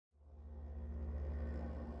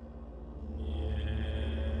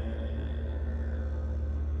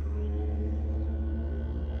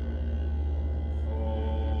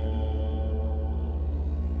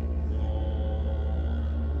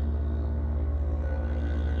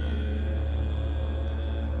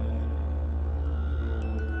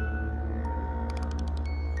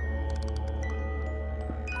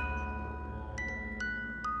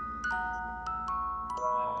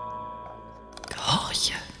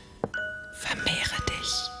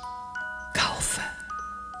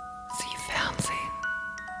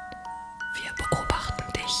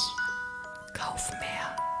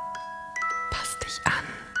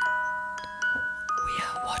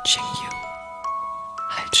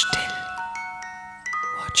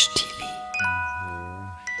Watch TV.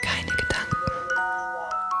 Keine Gedanken.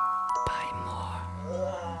 Buy more.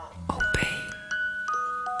 Obey.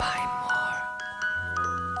 Buy more.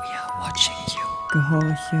 We are watching you.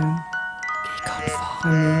 Gehorche, Geh konform.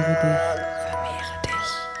 vermehre dich, Vermehre dich.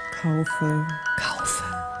 kaufe, Kaufe.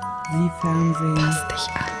 sieh Fernsehen, Pass dich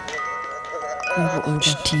an. wir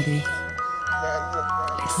beobachten dich,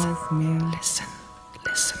 Listen. kauf mehr, Listen.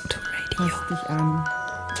 Listen to radio. pass dich an,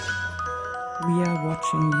 we are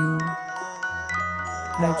watching you,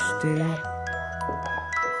 halt still,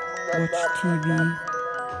 watch TV,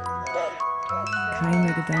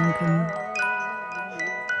 keine Gedanken,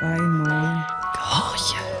 buy more,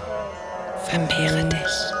 Gehorche. Vermehre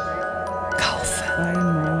dich. Kaufe. buy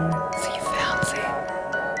more, Sieh Fernsehen.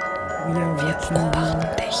 we are Wir watching you,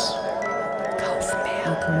 beobachten dich. Kauf be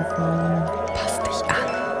mehr. conform, Pass dich an.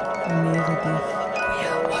 vermehre dich, We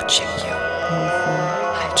are watching you. kaufe,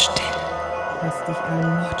 Halt still. pass dich an,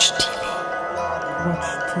 Watch TV. watch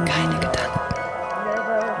Keine TV, Gedanken.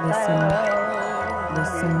 listen,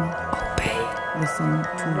 listen, Obey. listen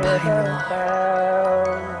to Buy radio,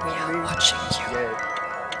 more. We are watching you.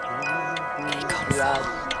 Geh konform.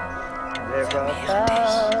 Vermehre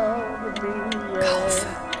dich. Kaufe.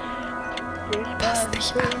 Pass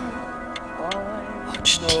dich an.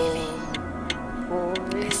 Watch TV.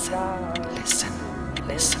 Listen. Listen.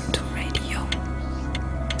 Listen to radio.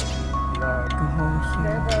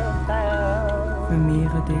 gehorche,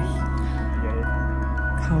 vermehre dich,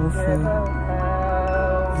 kaufe,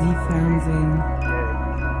 sieh Fernsehen,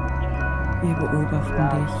 wir beobachten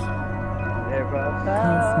dich,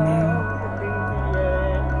 kauf mehr,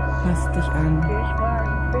 pass dich an,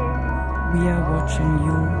 we are watching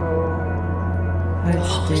you, halt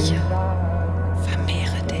Gehorche. still,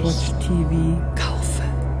 Vermehre dich. watch TV, Kaufe.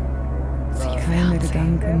 Sieh keine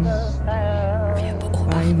Fernsehen. Gedanken, Wir buy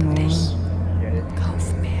beobachten more, dich. Kauf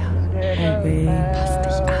mehr. obey, Pass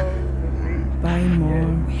dich an. buy more,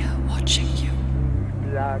 We are watching you.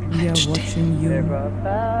 we are Halt still. watching you,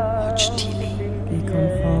 Watch TV. geh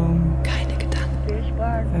konform, Keine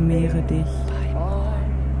Gedanken. vermehre dich, Buy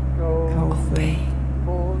more. kaufe, Obey.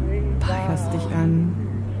 Buy pass dich more. an,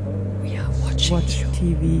 We are watching watch you.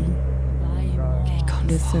 TV, Geh konform.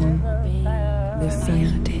 listen, Vermehre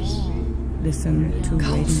listen, dich. listen to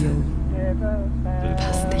radio,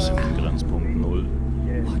 Pass dich an. Grenzpunkt 0.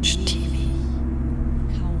 Watch TV.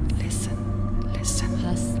 Listen. Listen.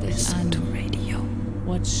 Pass dich Listen an. to radio.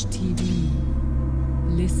 Watch TV.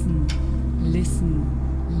 Listen, listen,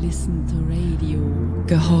 listen to radio.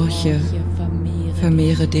 Gehorche.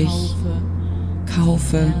 Vermehre dich.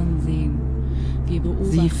 Kaufe. Fernsehen. Wir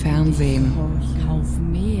beobachten Sieh Fernsehen. dich. Kauf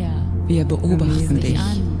mehr. Wir beobachten Pass dich.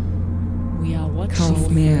 an. We are watching. Kauf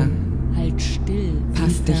mehr. Halt still.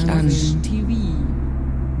 Pass Sieh dich an. Fernsehen. TV.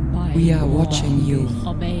 Buy We are more. watching you.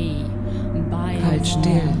 Obey. Buy Halt more.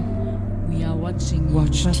 still. We are watching you.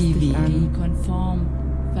 Watch Pass dich TV. an. Geh konform.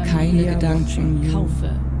 Keine we are Gedanken. watching you, Kaufe.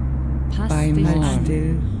 Pass Buy dich more. halt an.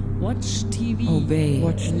 still, Watch TV. Obey.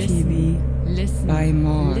 watch Listen. TV, Listen. Buy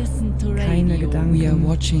more. Listen to radio. keine Gedanken, We are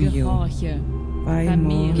watching you. Gehorche. buy Vermehre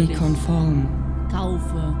more, Geh dich. konform.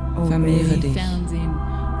 Kaufe. Vermehre Sieh dich. Fernsehen.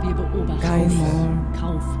 Wir beobachten buy dich. more,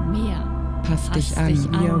 Kauf mehr. Pass dich an.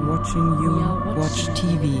 we are watching We you, are Watch watching.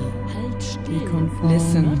 TV. Halt geh still. konform,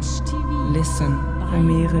 Listen. Watch TV. Listen. Buy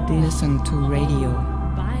vermehre more. dich, Listen to radio.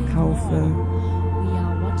 Buy kaufe, more. We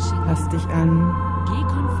are watching. pass dich an, Geh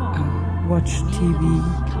konform. watch TV,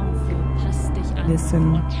 Kaufe. Pass dich an.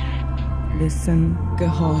 listen, listen,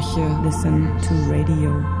 Gehorche. listen to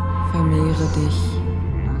radio, Vermehre dich.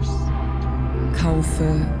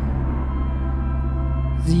 Kaufe.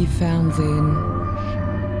 Sieh Fernsehen.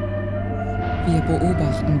 Wir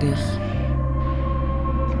beobachten dich.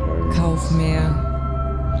 Kauf mehr.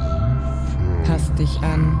 Pass dich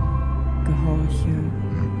an. gehorche,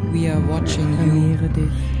 We are watching you. vermehre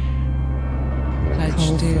dich, Halt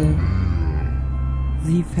kaufe, still.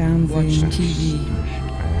 sieh Watch Fernsehen, TV.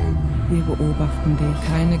 wir beobachten dich,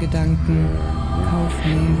 Keine Gedanken. kauf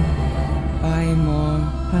mehr, Buy more.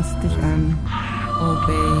 pass dich an,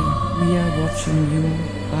 Obey. we are watching you,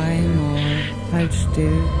 Buy more. halt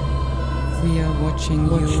still, We are watching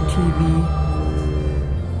watch you. TV,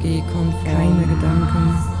 Geh konform. keine Gedanken,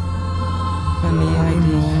 Vermehre buy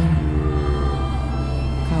dich. more,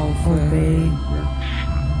 Kaufe. obey,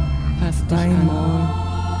 Pass dich buy an. more,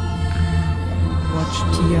 Watch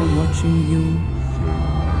we TV. are watching you,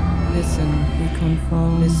 Listen. be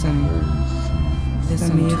conform, Listen. Listen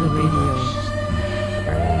to Vermehre dich. radio.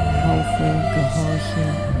 kaufe, Gehorche.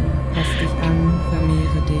 pass dich an,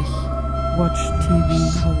 Vermehre dich. watch TV,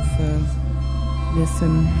 Kaufe.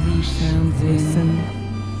 listen, Sieh Fernsehen. listen,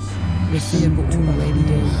 Listen to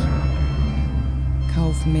Radio.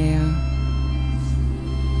 Kauf mehr.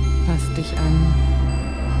 Pass dich an.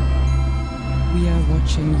 We are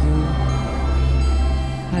watching you.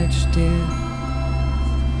 Halt still.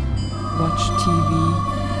 Watch TV.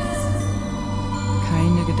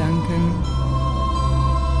 Keine Gedanken.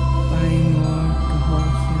 Buy more.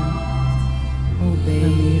 Gehorche. Obey.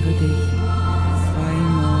 Ernähre dich. Buy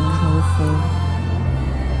more. Kaufe.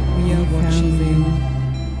 We are watching you.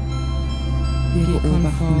 Wir Geh beobachten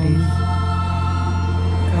konform. dich.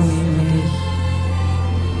 Ernähre dich.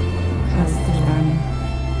 Pass dich an.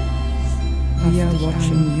 Pass We are dich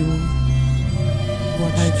watching an. you.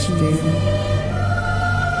 Watch Halt TV. still.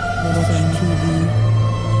 Watch Listen. TV.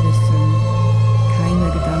 Listen. Keine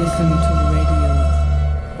Listen Gedanken. to radio.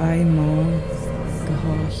 Buy more.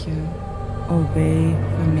 Gehorche. Obey.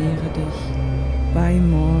 Vermehre dich. Buy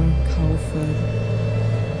more. Kaufe.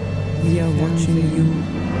 We are watching you.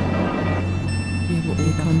 Wir Geh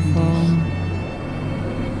beobachten konform.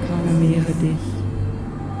 dich. Kaufe. Vermehre dich.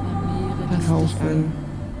 Pass dich Kaufe. an.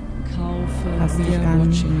 Kaufe. Pass We dich are an.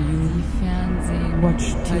 watching you. Fernsehen.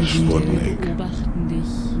 Watch Halt TV. still. Wir beobachten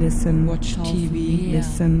dich. Listen. Watch Kauf TV. mehr.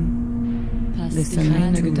 Listen. Pass Listen dich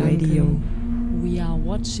an. to radio. We are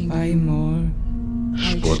watching Buy you. more.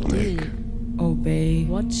 Halt still. Obey.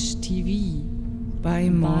 Watch TV. Buy Buy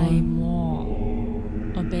more. more.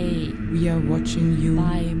 Obey. We are watching you.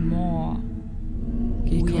 Buy more.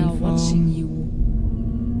 Geh We are watching konform.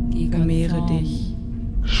 you. Geh Vermehre konform. dich.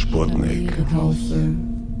 Vermehre dich. Kaufe.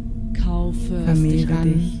 Kaufe. Pass dich Vermehre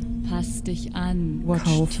an. dich. Pass dich an. Watch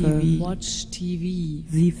Kaufe. TV. Watch TV.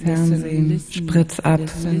 Sieh Fernsehen. Listen. Spritz ab.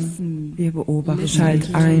 Listen. Wir beobachten. Listen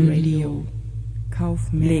Schalt to ein. Radio.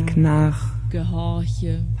 Kauf mehr. Leg nach.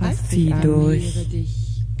 Gehorche. Pass zieh an. durch. Vermehre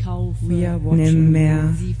dich. Kaufe. We are watching Nimm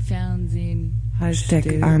mehr. Sieh Fernsehen. Halt Steck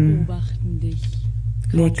still. an. Beobachten dich.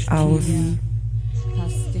 Leg Couch aus. TV.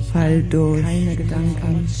 Pass dich Fall an. durch. Keine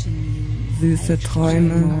Gedanken. Süße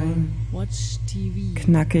Träume. Watch TV.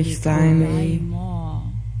 Knackig sein. Buy more.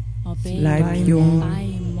 Obey. Bleib Buy jung. more.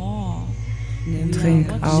 Buy more. Nimm Trink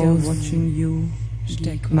mehr. aus. We are watching you.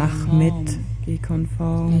 Steck Mach konform. mit. Geh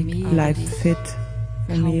konform. Vermehre Bleib dich. fit.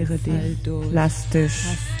 Vermehre Kaufe. dich. Plastisch.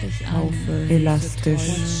 Pass dich an. Kaufe. Elastisch.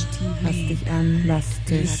 Watch TV. Pass dich an.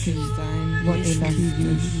 Plastisch. Knackig sein. Watch Elastisch. TV.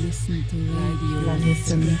 Listen to radio.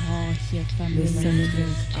 Listen. Gehorche. Vermehre Listen.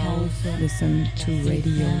 dich. Kaufe. Listen to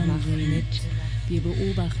radio. Mach mit. Wir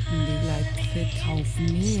beobachten dich. Bleib fit. Kauf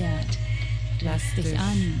mehr. Lass dich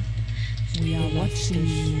an. We are watching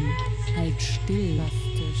you. Halt still.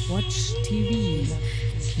 Watch TV.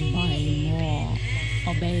 Buy more.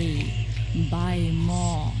 Obey. Buy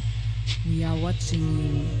more. We are watching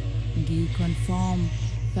you. Geh konform.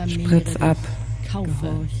 Vermehre Spritz dich. ab. Kaufe.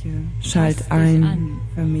 Gehorche. Schalt Pass dich ein. an.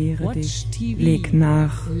 Vermehre Watch dich. TV. Leg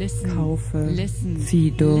nach. Listen. Kaufe. Listen.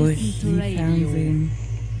 Zieh durch. Listen to Sieh radio. Fernsehen.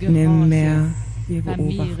 Gehorche. Nimm mehr. Wir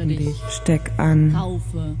Vermehre beobachten dich. dich. Steck an.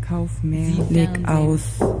 Kaufe. Kauf mehr. Sieh Leg Fernsehen. aus.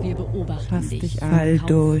 Wir beobachten Pass dich. dich an. Fall Kauf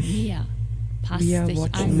durch. mehr. Pass We are dich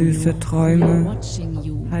watching an. Süße We are Träume. watching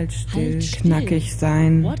you. Halt still. Knackig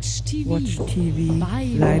sein. Watch TV. Watch TV. Buy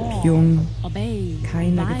Bleib more. jung. Obey.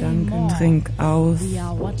 Keine Buy Gedanken. more. Trink aus. We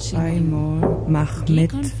are watching Buy you. more. Mach Geh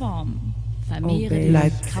mit. konform. Vermehre Obey. dich.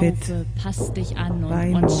 Bleib Kaufe. fit. Pass dich an und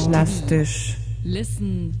Buy watch more. TV. Plastisch.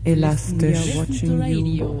 Listen. Elastisch. Listen to watching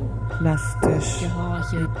radio. Plastisch.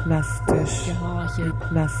 Gehorche. Plastisch. Gehorche.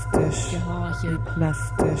 Plastisch. Gehorche.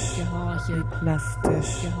 Plastisch. Gehorche.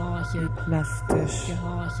 Plastisch. Gehorche. Plastisch.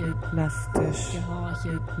 Gehorche. Plastisch.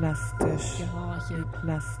 Gehorche. Plastisch. Gehorche.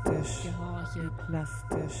 Plastisch. Gehorche.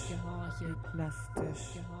 Plastisch. Gehorche. Plastisch.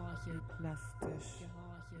 Gehorche. Plastisch.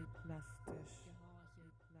 Gehorche. Plastisch.